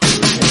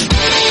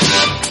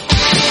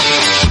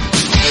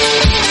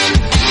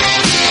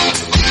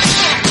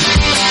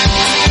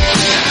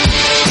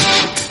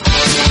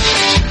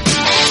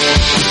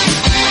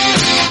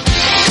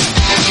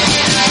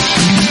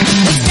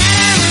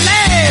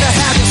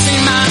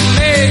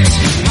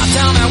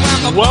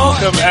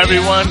Welcome,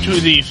 everyone, to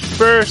the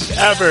first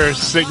ever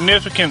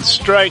Significant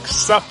Strike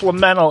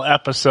supplemental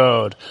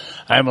episode.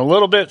 I'm a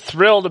little bit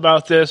thrilled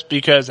about this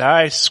because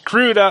I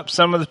screwed up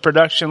some of the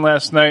production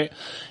last night,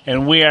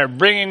 and we are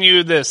bringing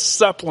you this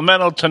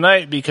supplemental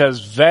tonight because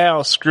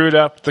Val screwed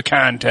up the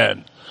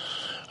content.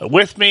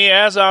 With me,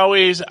 as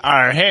always,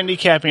 our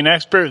handicapping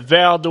expert,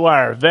 Val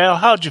Dwyer. Val,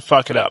 how'd you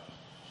fuck it up?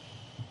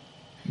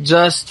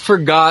 Just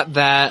forgot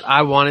that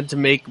I wanted to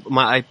make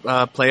my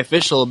play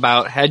official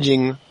about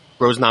hedging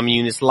Rose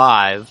Namajunas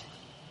live,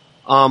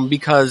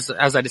 because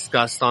as I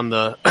discussed on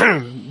the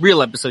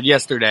real episode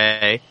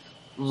yesterday,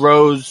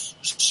 Rose,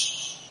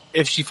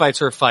 if she fights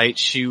her fight,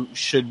 she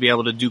should be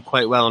able to do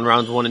quite well in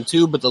rounds 1 and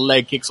 2, but the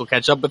leg kicks will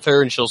catch up with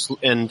her,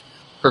 and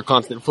her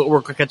constant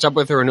footwork will catch up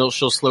with her, and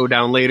she'll slow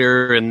down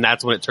later, and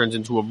that's when it turns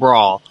into a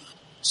brawl.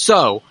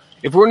 So,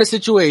 if we're in a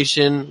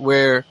situation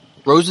where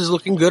Rose is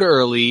looking good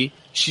early,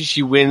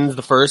 she wins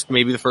the first,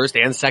 maybe the first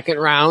and second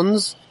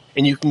rounds,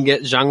 and you can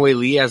get Zhang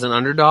Weili as an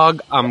underdog,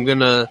 I'm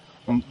gonna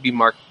be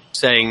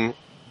saying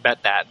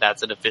bet that.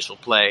 That's an official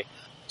play.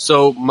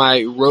 So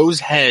my Rose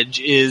hedge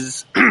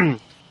is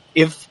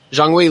if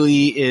Zhang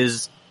Weili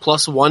is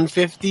plus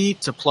 150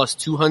 to plus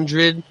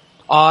 200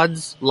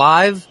 odds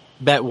live,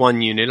 bet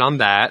 1 unit on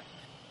that.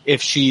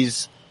 If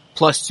she's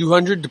plus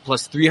 200 to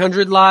plus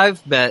 300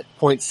 live, bet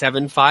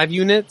 0.75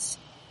 units.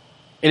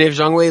 And if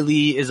Zhang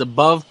Weili is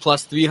above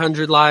plus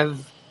 300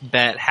 live,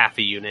 bet half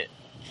a unit.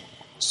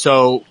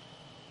 So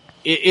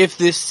if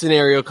this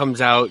scenario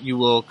comes out, you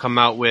will come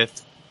out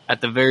with,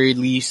 at the very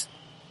least,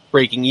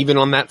 breaking even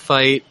on that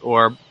fight,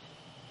 or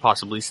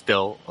possibly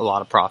still a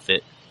lot of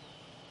profit.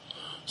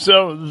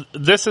 So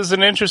this is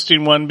an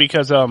interesting one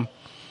because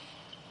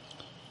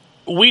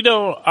we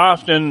don't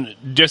often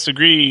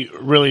disagree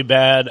really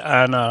bad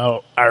on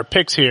our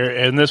picks here,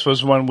 and this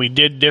was one we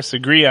did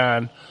disagree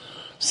on.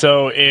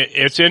 So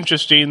it's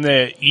interesting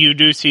that you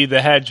do see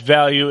the hedge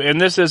value, and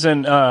this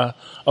isn't a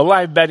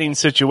live betting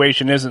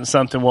situation isn't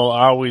something we'll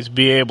always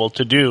be able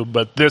to do,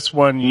 but this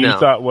one you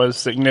thought was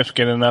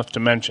significant enough to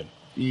mention.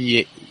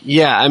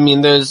 Yeah, I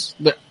mean,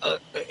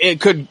 it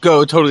could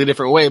go a totally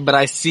different way, but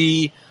I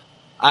see,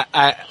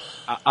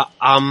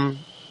 I'm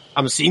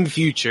seeing the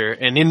future,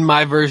 and in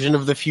my version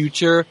of the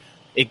future,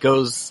 it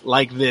goes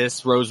like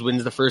this: Rose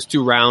wins the first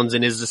 2 rounds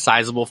and is a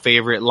sizable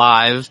favorite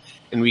live,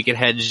 and we can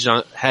hedge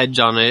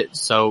on it.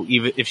 So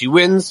even if she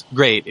wins,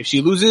 great. If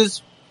she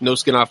loses, no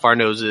skin off our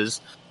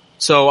noses.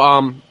 So,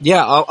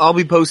 I'll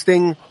be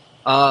posting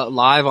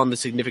live on the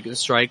Significant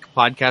Strike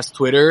podcast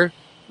Twitter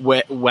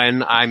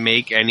when I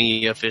make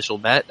any official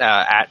bet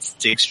at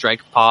Sig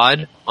Strike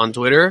Pod on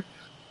Twitter.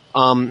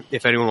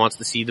 If anyone wants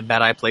to see the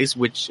bet I place,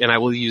 and I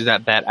will use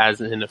that bet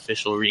as an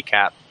official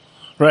recap.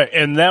 Right,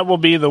 and that will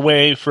be the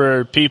way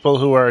for people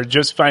who are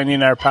just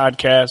finding our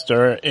podcast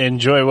or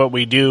enjoy what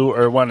we do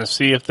or want to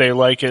see if they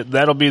like it.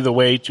 That'll be the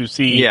way to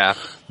see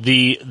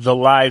the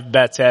live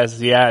bets as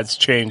the odds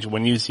change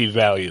when you see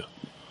value.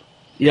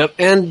 Yep,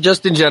 and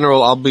just in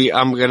general, I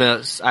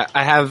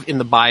have in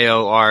the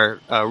bio our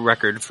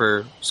record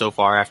for so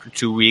far after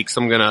 2 weeks.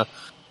 I'm gonna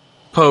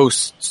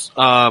post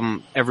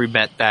every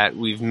bet that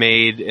we've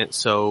made,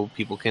 so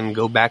people can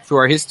go back through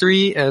our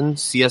history and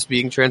see us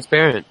being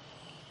transparent.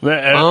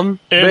 And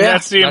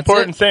that's the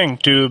important thing,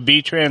 to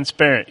be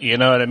transparent. You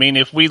know what I mean?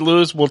 If we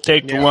lose, we'll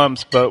take the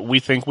lumps, but we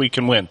think we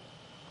can win.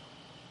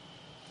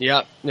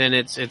 Yep, and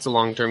it's a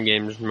long-term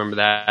game. Just remember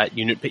that.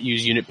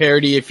 Use unit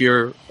parity if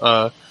you're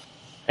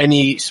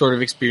any sort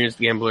of experienced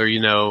gambler,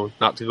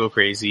 not to go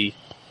crazy.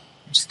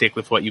 Stick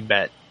with what you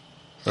bet.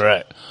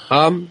 Right.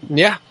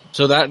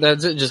 So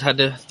that's it. Just had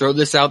to throw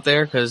this out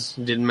there because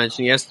didn't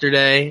mention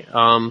yesterday.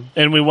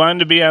 And we wanted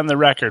to be on the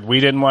record. We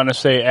didn't want to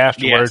say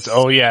afterwards,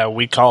 oh yeah,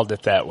 we called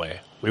it that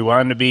way. We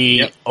wanted to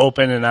be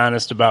open and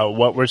honest about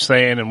what we're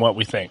saying and what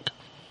we think.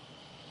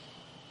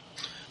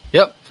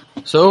 Yep.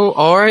 So,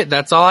 alright,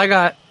 that's all I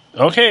got.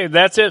 Okay,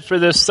 that's it for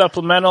this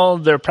supplemental.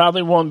 There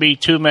probably won't be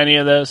too many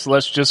of this.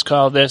 Let's just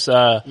call this,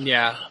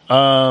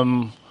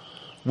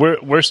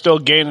 we're still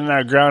gaining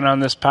our ground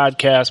on this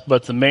podcast,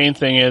 but the main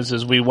thing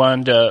is we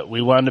wanted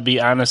to be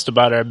honest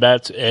about our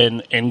bets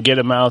and get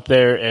them out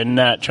there and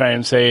not try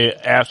and say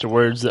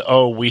afterwards that,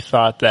 oh, we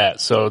thought that.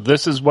 So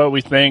this is what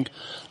we think.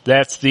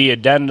 That's the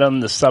addendum,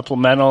 the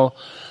supplemental,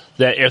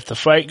 that if the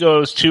fight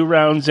goes 2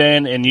 rounds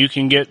in and you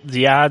can get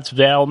the odds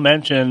Val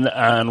mentioned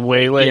on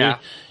Weili,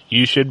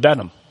 you should bet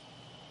them.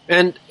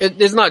 And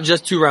it's not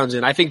just 2 rounds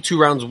in. I think 2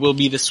 rounds will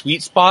be the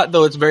sweet spot,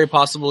 though it's very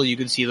possible you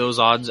could see those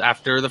odds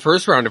after the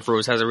first round if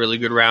Rose has a really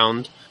good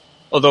round.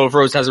 Although if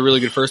Rose has a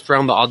really good first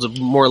round, the odds will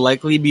more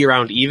likely be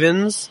around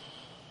evens.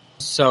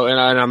 So, and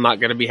I'm not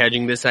going to be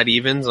hedging this at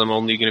evens. I'm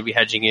only going to be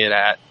hedging it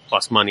at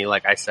plus money,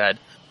 like I said.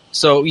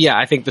 So, yeah,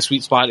 I think the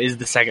sweet spot is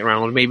the second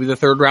round. Maybe the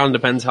third round,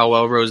 depends how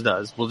well Rose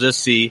does. We'll just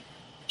see.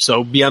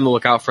 So be on the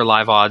lookout for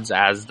live odds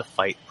as the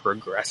fight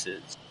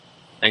progresses.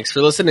 Thanks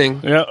for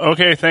listening. Yeah.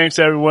 Okay. Thanks,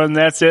 everyone.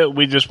 That's it.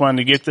 We just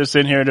wanted to get this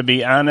in here to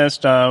be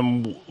honest.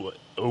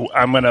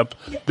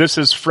 This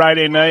is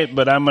Friday night,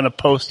 but I'm going to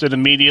post it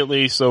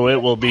immediately so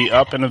it will be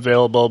up and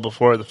available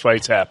before the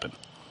fights happen.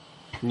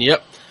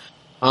 Yep.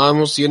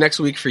 We'll see you next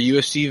week for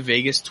UFC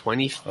Vegas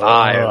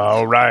 25.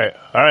 All right,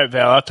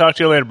 Val. I'll talk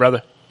to you later,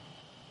 brother.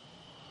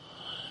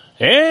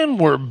 And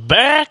we're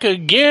back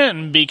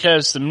again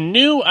because some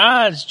new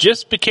odds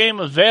just became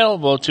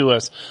available to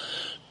us.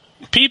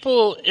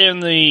 People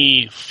in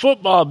the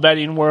football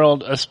betting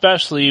world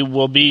especially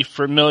will be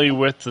familiar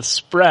with the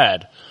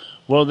spread.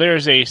 Well,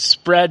 there's a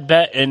spread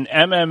bet in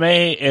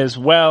MMA as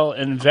well,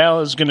 and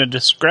Val is going to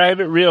describe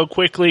it real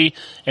quickly,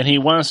 and he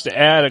wants to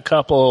add a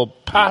couple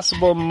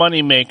possible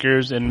money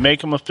makers and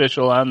make them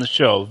official on the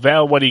show.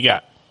 Val, what do you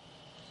got?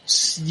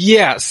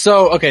 Yeah,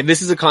 so, okay,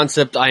 this is a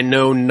concept I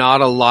know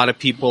not a lot of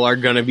people are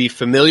going to be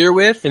familiar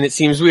with, and it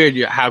seems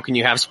weird. How can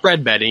you have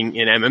spread betting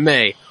in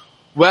MMA?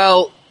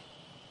 Well,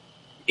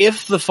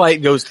 if the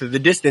fight goes to the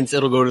distance,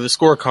 it'll go to the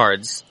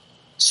scorecards.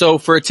 So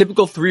for a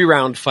typical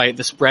 3-round fight,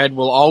 the spread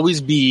will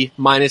always be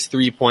minus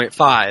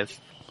 3.5.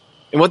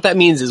 And what that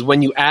means is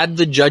when you add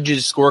the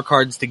judges'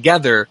 scorecards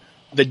together,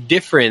 the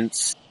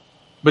difference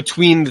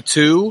between the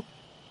two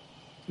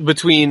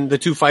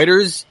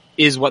fighters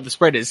is what the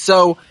spread is.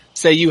 So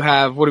say you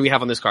have, what do we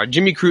have on this card?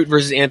 Jimmy Crute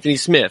versus Anthony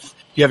Smith.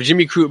 You have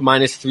Jimmy Crute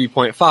minus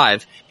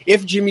 3.5.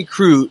 If Jimmy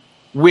Crute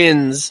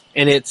wins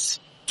and it's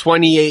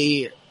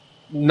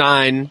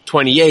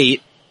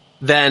 28-9-28,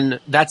 then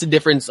that's a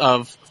difference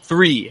of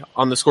 3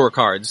 on the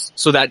scorecards.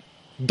 So that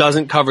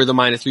doesn't cover the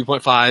minus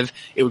 3.5.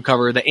 It would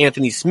cover the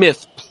Anthony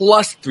Smith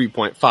plus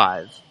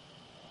 3.5.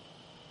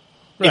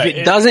 Right.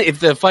 If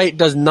the fight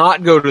does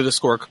not go to the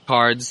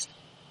scorecards,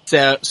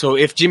 so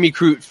if Jimmy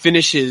Crute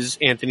finishes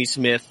Anthony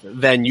Smith,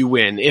 then you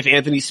win. If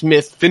Anthony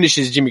Smith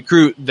finishes Jimmy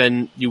Crute,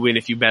 then you win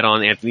if you bet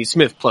on Anthony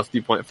Smith plus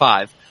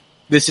 3.5.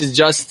 This is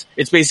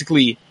it's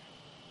basically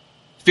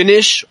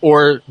finish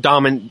or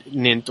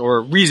dominant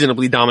or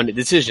reasonably dominant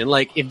decision.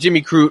 Like if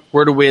Jimmy Crute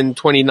were to win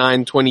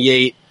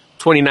 29-28,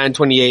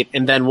 29-28,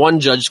 and then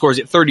one judge scores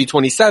it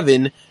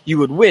 30-27, you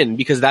would win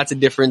because that's a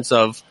difference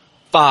of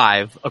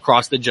 5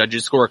 across the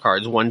judges'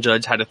 scorecards. One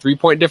judge had a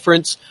 3-point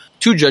difference,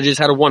 2 judges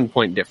had a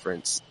 1-point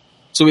difference.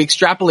 So we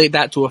extrapolate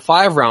that to a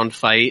 5-round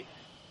fight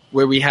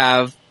which we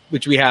have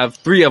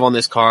 3 of on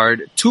this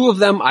card. 2 of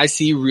them I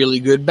see really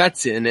good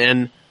bets in,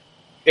 and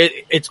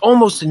it's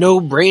almost a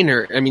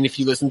no-brainer. I mean, if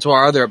you listen to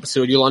our other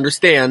episode, you'll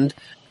understand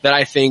that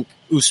I think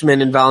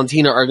Usman and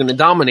Valentina are going to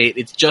dominate.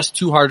 It's just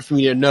too hard for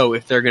me to know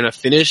if they're going to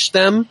finish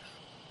them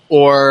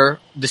or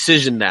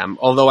decision them.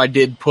 Although I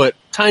did put a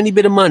tiny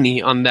bit of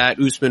money on that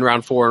Usman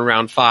round 4 and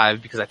round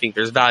 5 because I think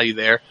there's value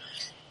there.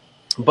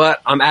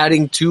 But I'm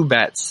adding 2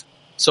 bets.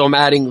 So I'm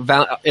adding,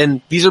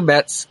 and these are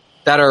bets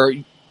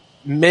that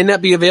may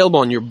not be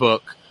available in your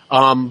book.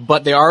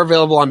 But they are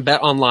available on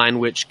Bet Online,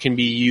 which can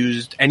be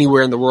used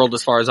anywhere in the world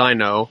as far as I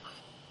know.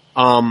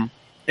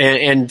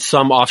 And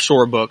some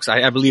offshore books.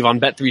 I believe on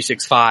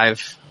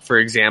Bet365, for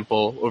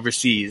example,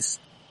 overseas,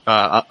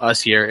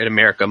 us here in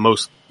America,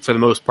 for the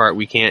most part,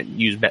 we can't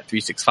use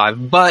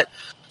Bet365. But,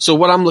 so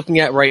what I'm looking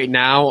at right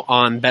now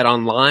on Bet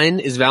Online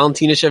is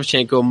Valentina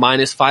Shevchenko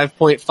minus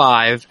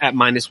 5.5 at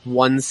minus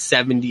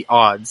 170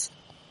 odds.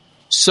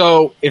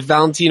 So if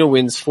Valentina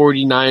wins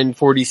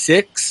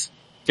 49-46,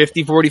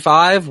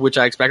 50-45, which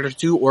I expect her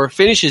to, or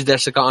finishes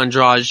Jessica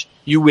Andrade,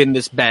 you win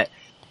this bet.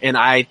 And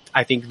I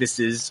think this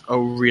is a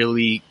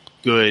really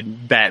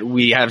good bet.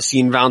 We have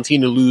seen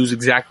Valentina lose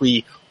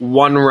exactly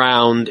 1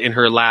 round in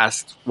her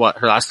last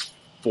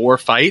 4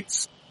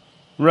 fights.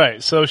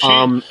 Right. So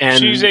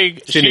she's a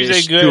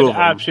good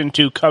option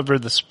to cover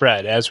the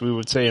spread, as we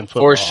would say in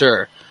football.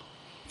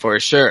 For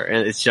sure.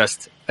 And it's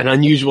just an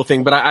unusual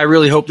thing, but I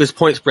really hope this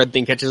point spread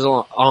thing catches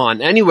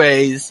on.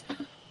 Anyways,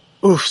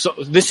 so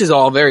this is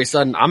all very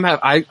sudden.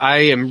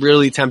 I am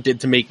really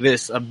tempted to make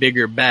this a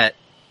bigger bet.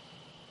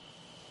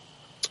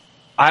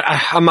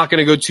 I'm not going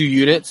to go 2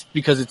 units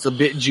because it's a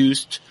bit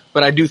juiced,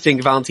 but I do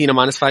think Valentina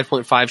minus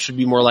 5.5 should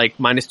be more like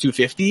minus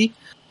 250.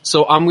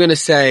 So I'm going to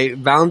say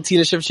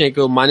Valentina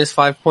Shevchenko minus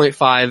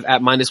 5.5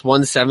 at minus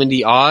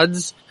 170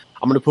 odds.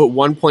 I'm going to put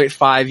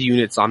 1.5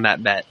 units on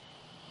that bet.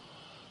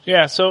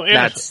 Yeah, so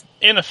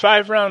in a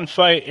 5-round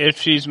fight,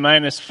 if she's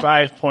minus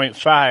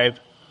 5.5,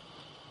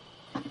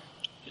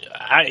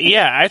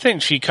 I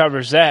think she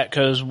covers that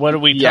because what are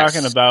we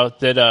talking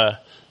about? That all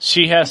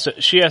she has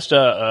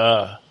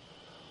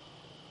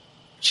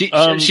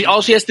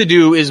to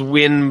do is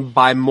win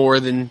by more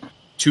than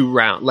 2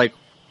 rounds. Like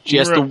she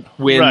has to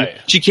win. Right.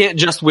 She can't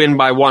just win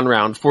by 1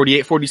 round.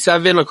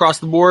 48-47 across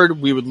the board,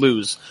 we would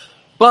lose.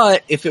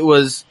 But if it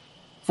was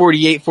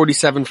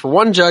 48-47 for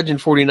one judge and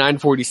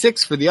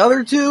 49-46 for the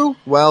other 2,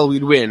 well,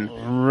 we'd win.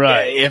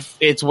 Right. If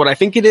it's what I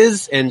think it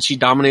is and she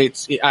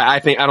dominates, I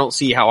don't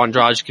see how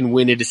Andrade can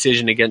win a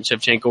decision against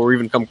Shevchenko or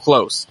even come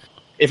close.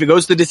 If it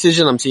goes to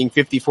decision, I'm seeing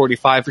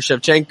 50-45 for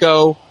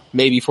Shevchenko,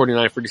 maybe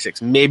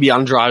 49-46. Maybe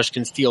Andrade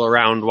can steal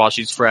around while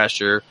she's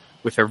fresh or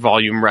with her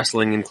volume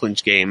wrestling and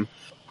clinch game.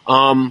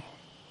 And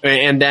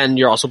then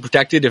you're also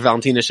protected. If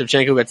Valentina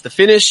Shevchenko gets the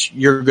finish,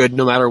 you're good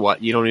no matter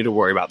what. You don't need to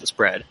worry about the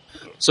spread.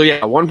 So yeah,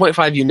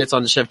 1.5 units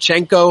on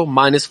Shevchenko,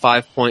 minus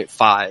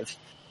 5.5.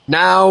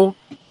 Now,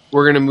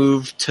 we're gonna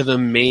move to the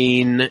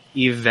main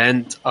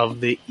event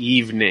of the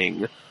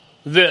evening.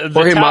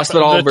 Jorge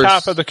Masvidal the versus,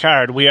 top of the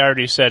card, we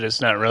already said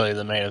it's not really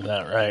the main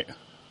event, right?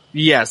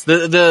 Yes,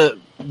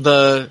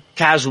 the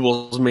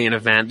casuals main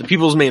event, the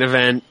people's main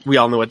event, we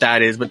all know what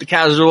that is, but the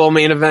casual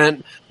main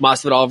event,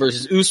 Masvidal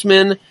versus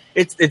Usman,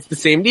 it's the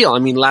same deal. I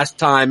mean, last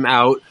time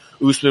out,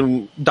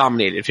 Usman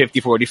dominated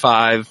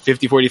 50-45,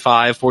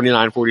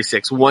 50-45,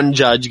 49-46. One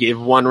judge gave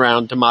one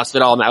round to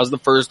Masvidal, and that was the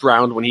first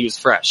round when he was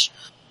fresh.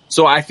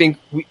 So I think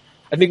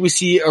we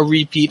see a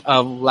repeat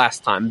of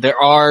last time. There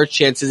are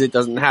chances it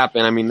doesn't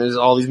happen. I mean, there's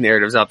all these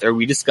narratives out there.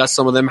 We discussed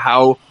some of them,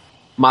 how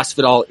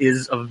Masvidal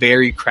is a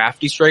very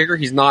crafty striker.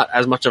 He's not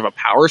as much of a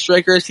power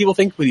striker as people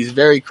think, but he's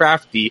very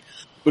crafty.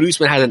 But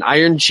Usman has an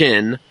iron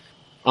chin,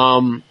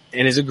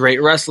 and is a great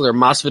wrestler.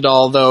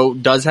 Masvidal, though,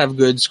 does have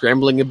good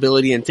scrambling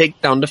ability and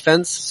takedown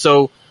defense.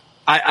 So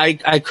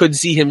I could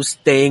see him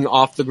staying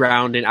off the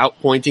ground and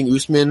outpointing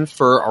Usman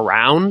for a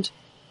round.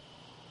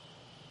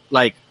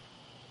 Like,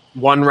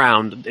 one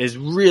round is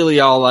really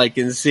all I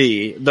can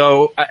see.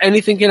 Though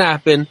anything can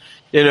happen.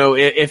 You know,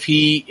 if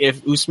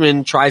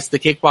Usman tries to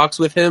kickbox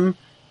with him,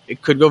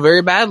 it could go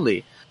very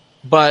badly.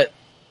 But,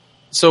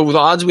 so the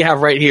odds we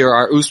have right here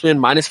are Usman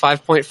minus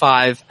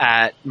 5.5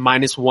 at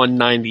minus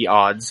 190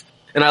 odds.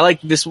 And I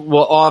like this,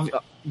 well,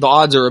 the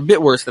odds are a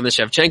bit worse than the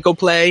Shevchenko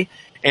play,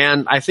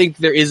 and I think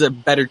there is a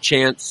better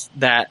chance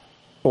that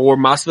for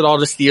Masvidal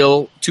to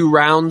steal 2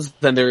 rounds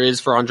than there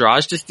is for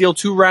Andrade to steal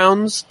 2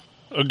 rounds.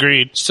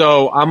 Agreed.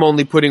 So I'm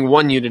only putting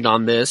 1 unit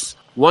on this.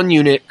 1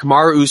 unit,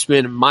 Kamaru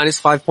Usman,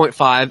 minus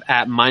 5.5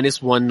 at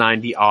minus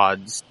 190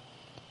 odds.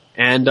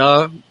 And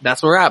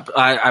that's where we're at.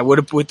 I would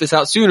have put this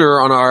out sooner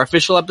on our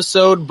official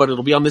episode, but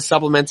it'll be on this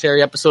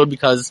supplementary episode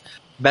because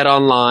Bet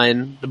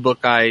Online, the book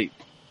I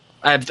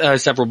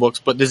have several books,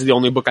 but this is the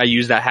only book I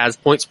use that has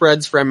point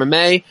spreads for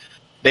MMA.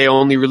 They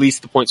only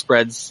released the point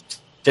spreads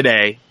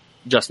today,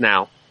 just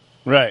now.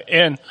 Right.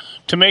 And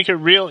to make it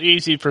real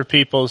easy for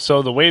people,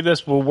 so the way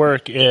this will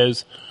work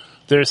is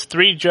there's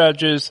 3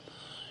 judges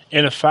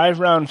in a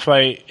 5-round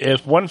fight.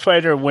 If one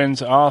fighter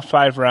wins all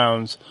 5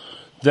 rounds,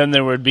 then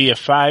there would be a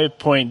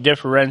 5-point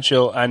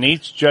differential on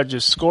each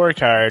judge's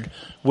scorecard,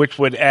 which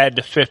would add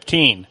to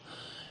 15.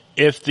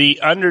 If the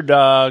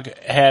underdog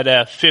had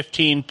a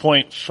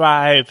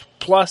 15.5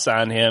 plus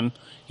on him,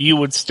 you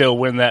would still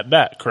win that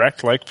bet,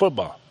 correct? Like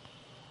football.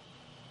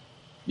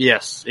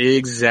 Yes,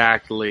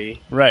 exactly.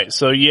 Right.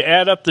 So you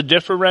add up the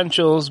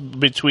differentials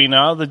between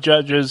all the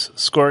judges'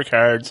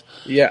 scorecards,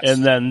 yes,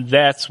 and then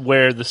that's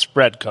where the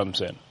spread comes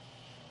in.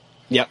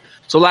 Yep.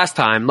 So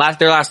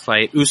their last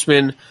fight,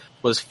 Usman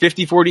was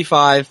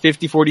 50-45,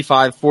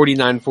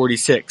 50-45,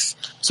 49-46.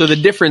 So the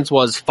difference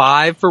was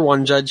 5 for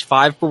one judge,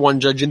 5 for one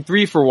judge, and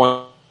 3 for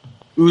one.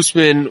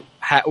 Usman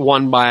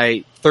won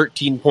by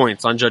 13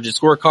 points on judges'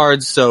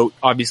 scorecards, so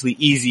obviously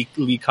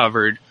easily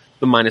covered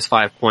the minus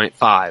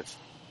 5.5.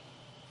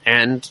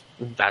 And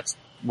that's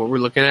what we're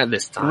looking at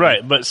this time.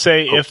 Right, but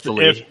say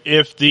hopefully.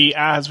 if the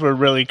odds were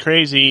really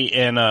crazy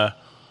and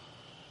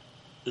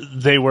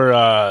they were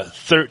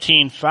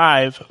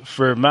 13-5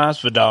 for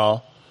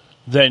Masvidal,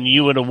 then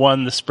you would have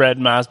won the spread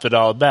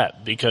Masvidal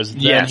bet because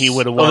then he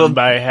would have won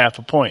by half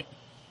a point.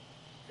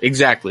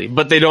 Exactly,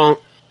 but they don't.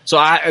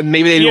 So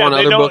maybe they do on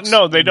other books.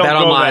 No, they don't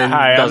go that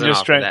high.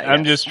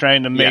 I'm just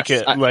trying to make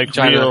it like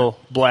real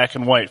black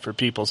and white for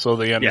people so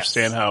they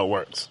understand how it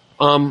works.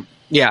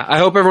 Yeah, I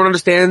hope everyone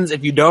understands.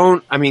 If you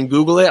don't, I mean,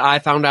 Google it. I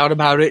found out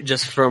about it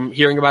just from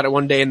hearing about it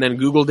one day and then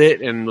Googled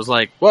it and was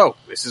like, whoa,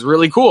 this is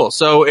really cool.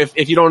 So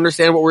if you don't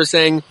understand what we're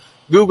saying,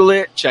 Google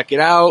it, check it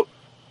out.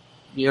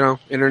 You know,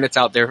 internet's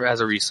out there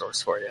as a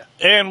resource for you.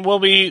 And we'll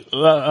be,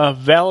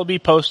 Val will be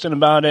posting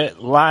about it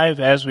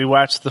live as we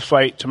watch the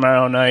fight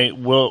tomorrow night.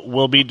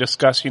 We'll be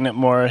discussing it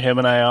more. Him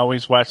and I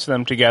always watch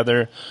them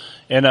together.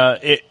 And,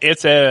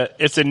 it's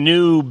a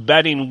new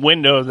betting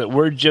window that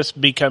we're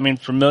just becoming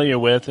familiar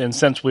with. And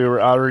since we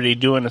were already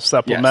doing a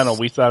supplemental,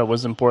 we thought it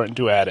was important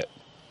to add it.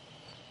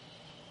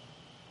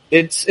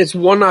 It's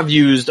one I've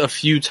used a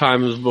few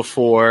times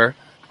before.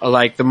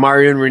 Like the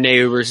Marion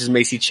Reneau versus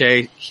Macy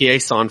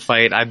Chiasson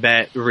fight, I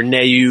bet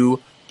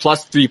Reneau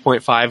plus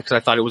 3.5 because I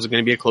thought it was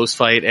going to be a close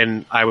fight,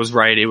 and I was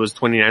right. It was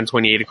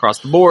 29-28 across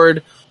the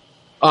board.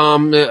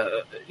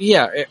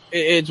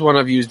 It's one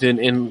I've used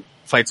in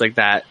fights like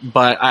that,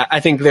 but I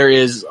think there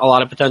is a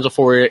lot of potential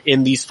for it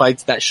in these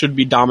fights that should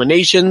be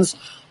dominations,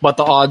 but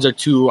the odds are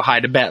too high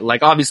to bet.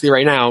 Like obviously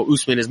right now,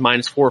 Usman is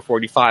minus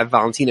 445,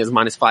 Valentina is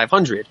minus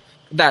 500.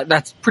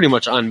 That's pretty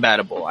much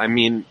unbettable. I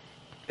mean,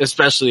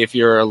 especially if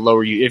you're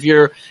if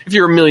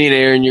you're a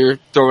millionaire and you're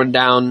throwing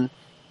down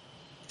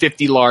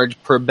 50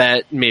 large per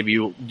bet, maybe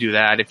you'll do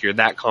that if you're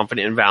that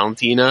confident in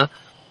Valentina.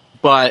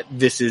 But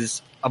this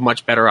is a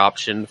much better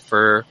option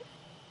for,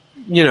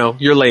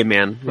 your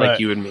layman like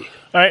you and me.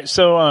 All right.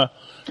 So,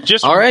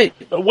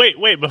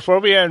 wait, before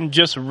we end,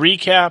 just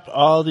recap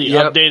all the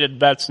updated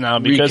bets now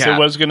because it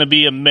was going to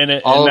be a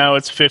minute and now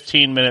it's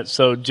 15 minutes.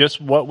 So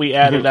just what we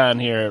added on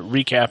here,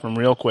 recap them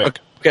real quick.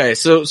 Okay.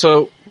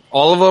 So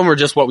all of them are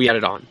just what we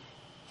added on.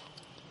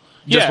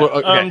 Just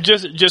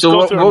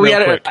go through them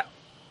real quick.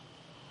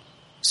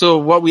 So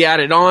what we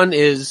added on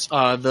is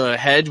the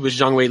hedge with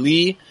Zhang Wei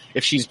Li.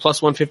 If she's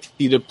plus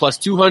 150 to plus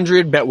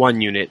 200, bet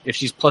 1 unit. If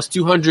she's plus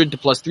 200 to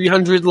plus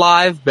 300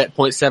 live, bet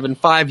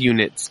 0.75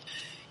 units.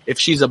 If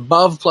she's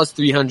above plus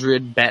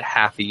 300, bet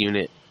half a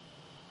unit.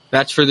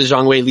 That's for the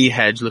Zhang Wei Li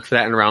hedge. Look for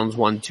that in rounds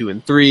 1, 2,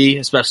 and 3,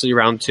 especially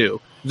round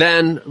 2.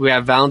 Then we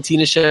have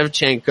Valentina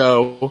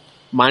Shevchenko,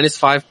 minus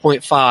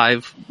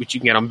 5.5, which you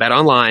can get on Bet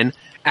Online,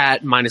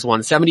 at minus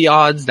 170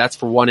 odds. That's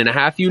for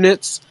 1.5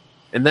 units.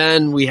 And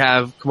then we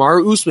have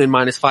Kamaru Usman,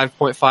 minus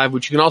 5.5,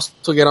 which you can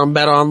also get on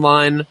Bet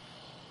Online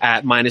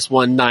at minus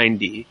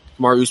 190.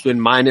 Kamaru Usman,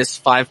 minus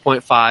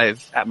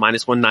 5.5 at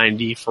minus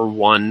 190 for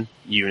 1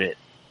 unit.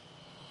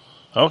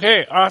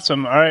 Okay,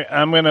 awesome. All right,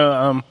 I'm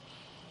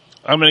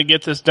gonna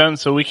get this done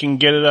so we can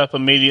get it up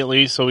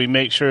immediately, so we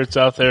make sure it's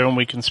out there and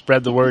we can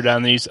spread the word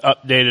on these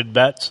updated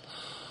bets.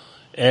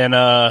 And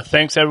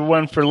thanks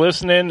everyone for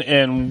listening,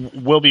 and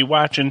we'll be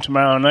watching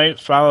tomorrow night.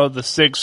 Follow the SIG